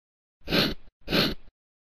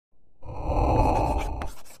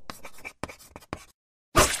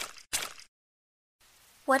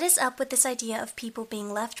What is up with this idea of people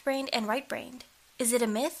being left-brained and right-brained? Is it a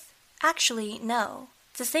myth? Actually, no.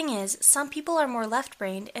 The thing is, some people are more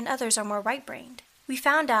left-brained and others are more right-brained. We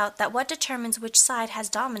found out that what determines which side has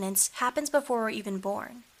dominance happens before we're even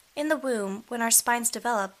born. In the womb, when our spines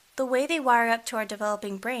develop, the way they wire up to our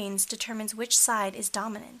developing brains determines which side is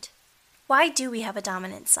dominant. Why do we have a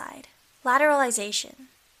dominant side? Lateralization.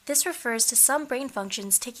 This refers to some brain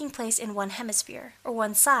functions taking place in one hemisphere, or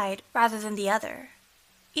one side, rather than the other.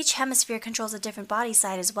 Each hemisphere controls a different body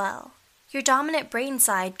side as well. Your dominant brain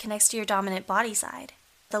side connects to your dominant body side.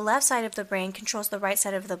 The left side of the brain controls the right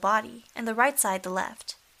side of the body, and the right side the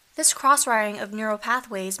left. This cross-wiring of neural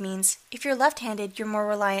pathways means if you're left-handed, you're more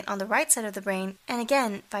reliant on the right side of the brain, and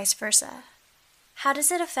again, vice versa. How does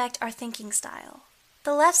it affect our thinking style?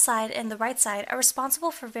 The left side and the right side are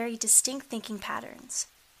responsible for very distinct thinking patterns.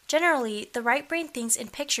 Generally, the right brain thinks in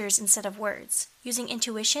pictures instead of words, using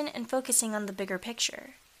intuition and focusing on the bigger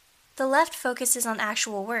picture. The left focuses on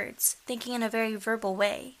actual words, thinking in a very verbal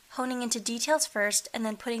way, honing into details first and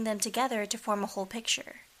then putting them together to form a whole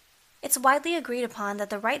picture. It's widely agreed upon that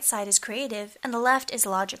the right side is creative and the left is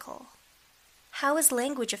logical. How is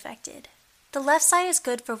language affected? The left side is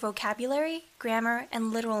good for vocabulary, grammar,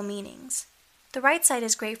 and literal meanings. The right side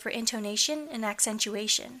is great for intonation and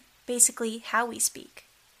accentuation, basically how we speak.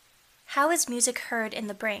 How is music heard in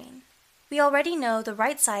the brain? We already know the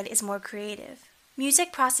right side is more creative.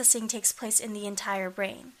 Music processing takes place in the entire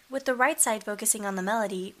brain, with the right side focusing on the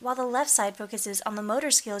melody, while the left side focuses on the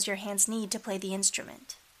motor skills your hands need to play the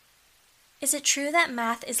instrument. Is it true that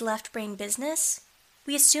math is left brain business?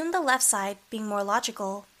 We assume the left side, being more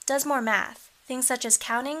logical, does more math, things such as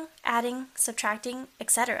counting, adding, subtracting,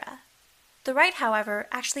 etc. The right, however,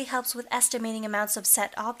 actually helps with estimating amounts of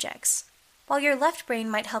set objects. While your left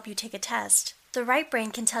brain might help you take a test, the right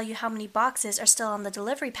brain can tell you how many boxes are still on the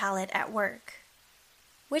delivery pallet at work.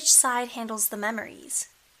 Which side handles the memories?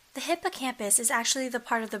 The hippocampus is actually the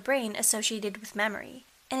part of the brain associated with memory,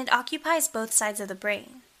 and it occupies both sides of the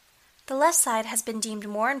brain. The left side has been deemed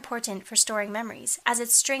more important for storing memories, as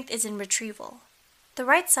its strength is in retrieval. The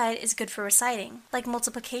right side is good for reciting, like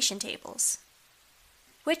multiplication tables.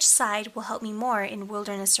 Which side will help me more in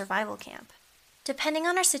wilderness survival camp? Depending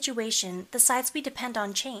on our situation, the sides we depend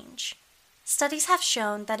on change. Studies have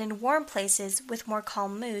shown that in warm places with more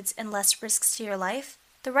calm moods and less risks to your life,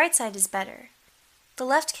 the right side is better. The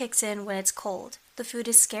left kicks in when it's cold, the food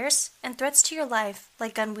is scarce, and threats to your life,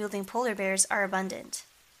 like gun-wielding polar bears, are abundant.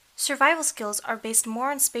 Survival skills are based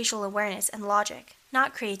more on spatial awareness and logic,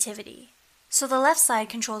 not creativity. So the left side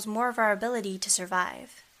controls more of our ability to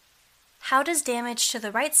survive. How does damage to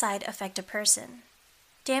the right side affect a person?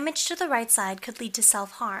 Damage to the right side could lead to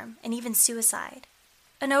self-harm and even suicide.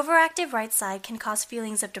 An overactive right side can cause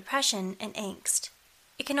feelings of depression and angst.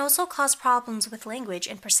 It can also cause problems with language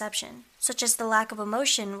and perception, such as the lack of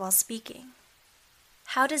emotion while speaking.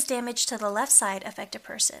 How does damage to the left side affect a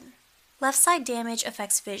person? Left side damage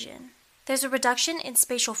affects vision. There's a reduction in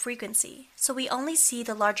spatial frequency, so we only see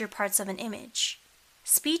the larger parts of an image.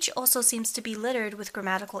 Speech also seems to be littered with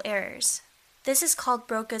grammatical errors. This is called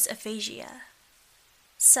Broca's aphasia.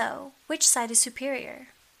 So, which side is superior?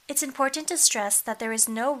 It's important to stress that there is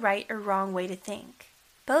no right or wrong way to think.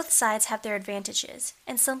 Both sides have their advantages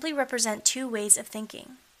and simply represent two ways of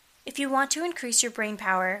thinking. If you want to increase your brain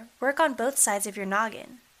power, work on both sides of your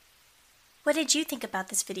noggin. What did you think about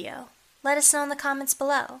this video? Let us know in the comments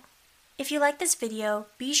below. If you like this video,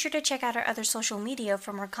 be sure to check out our other social media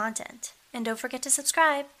for more content. And don't forget to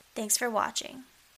subscribe. Thanks for watching.